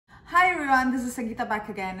everyone, this is Sangeetha back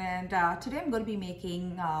again, and today I'm going to be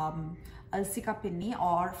making Alsi ka pinni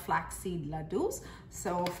or flaxseed ladoos.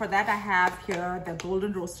 So for that I have here the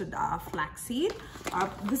golden roasted flaxseed.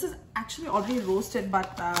 This is actually already roasted,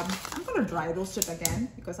 but I'm going to dry roast it again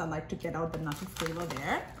because I like to get out the nutty flavor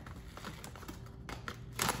there.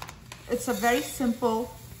 It's a very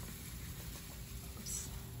simple, it's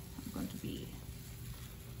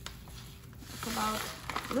about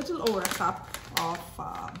a little over a cup of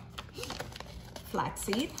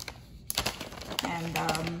flaxseed, and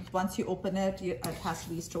once you open it, it has to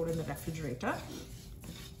be stored in the refrigerator.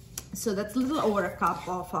 So that's a little over a cup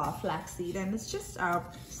of flaxseed, and it's just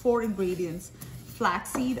 4 ingredients: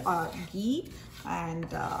 flaxseed, ghee, and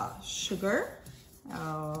sugar,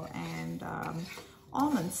 and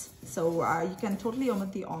almonds. So you can totally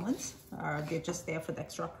omit the almonds. They're just there for the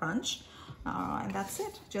extra crunch. And that's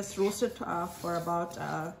it. Just roast it for about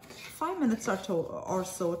 5 minutes or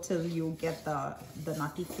so till you get the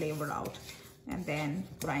nutty flavor out, and then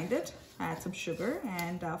grind it. Add some sugar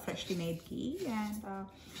and freshly made ghee and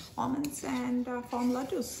almonds, and form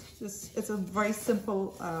ladoos. It's a very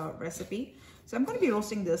simple recipe. So I'm going to be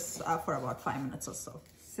roasting this for about 5 minutes or so.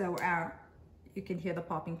 So you can hear the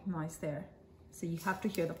popping noise there. So you have to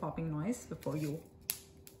hear the popping noise before you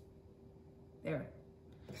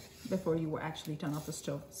actually turn off the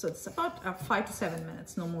stove. So it's about 5 to 7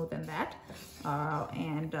 minutes, no more than that.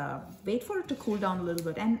 And wait for it to cool down a little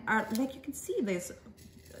bit. And like you can see, there's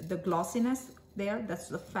the glossiness there, that's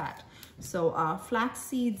the fat. So flax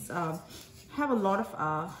seeds have a lot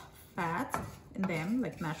of fats in them,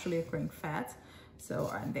 like naturally occurring fats. So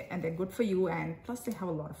and they're good for you, and plus they have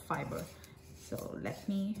a lot of fiber. So let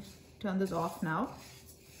me turn this off now,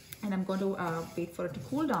 and I'm going to wait for it to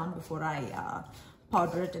cool down before I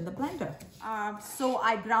powder it in the blender. So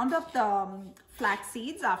I ground up the flax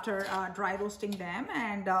seeds after dry roasting them,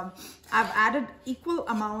 and I've added equal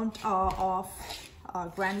amount of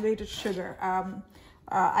granulated sugar.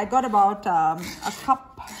 I got about a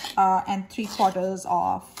cup and 3/4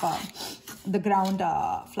 of the ground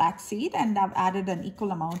flaxseed, and I've added an equal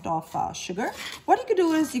amount of sugar. What you could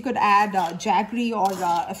do is you could add jaggery, or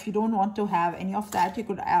if you don't want to have any of that, you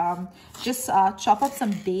could just chop up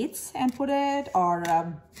some dates and put it, or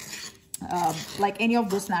like any of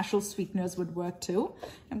those natural sweeteners would work too.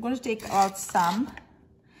 I'm going to take out some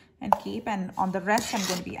and keep, and on the rest I'm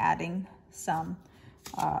going to be adding some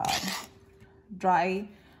dry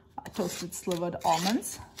toasted slivered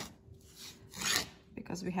almonds,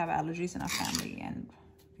 because we have allergies in our family and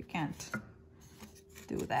we can't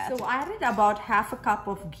do that. So I added about half a cup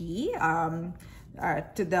of ghee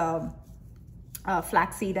to the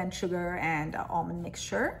flaxseed and sugar and almond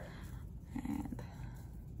mixture. And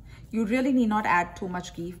you really need not add too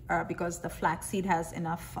much ghee because the flaxseed has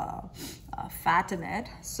enough fat in it.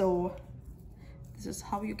 So this is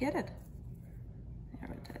how you get it.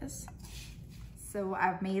 There it is. So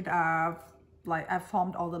I've made I've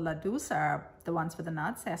formed all the ladoos, the ones with the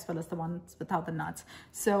nuts as well as the ones without the nuts.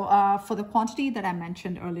 So for the quantity that I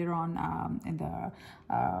mentioned earlier on in the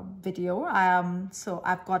video, so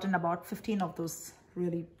I've gotten about 15 of those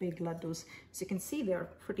really big ladoos. So you can see they're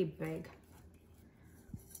pretty big.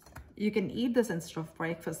 You can eat this instead of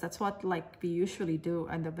breakfast. That's what we usually do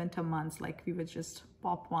in the winter months. Like we would just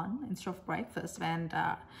pop one instead of breakfast. And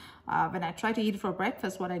when I try to eat it for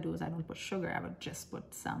breakfast, what I do is I don't put sugar. I would just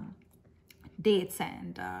put some dates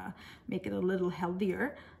and make it a little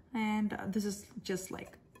healthier. And this is just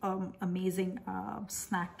like amazing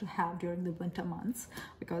snack to have during the winter months,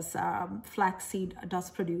 because flaxseed does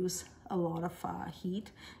produce a lot of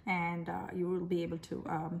heat, and you will be able to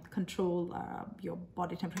control your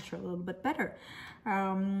body temperature a little bit better.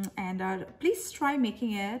 And please try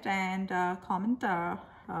making it and comment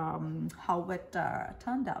how it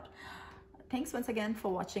turned out. Thanks once again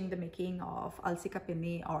for watching the making of Alsi ka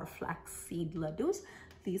pinni or flaxseed ladoos.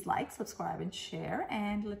 Please like, subscribe, and share,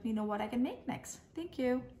 and let me know what I can make next. Thank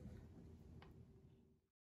you.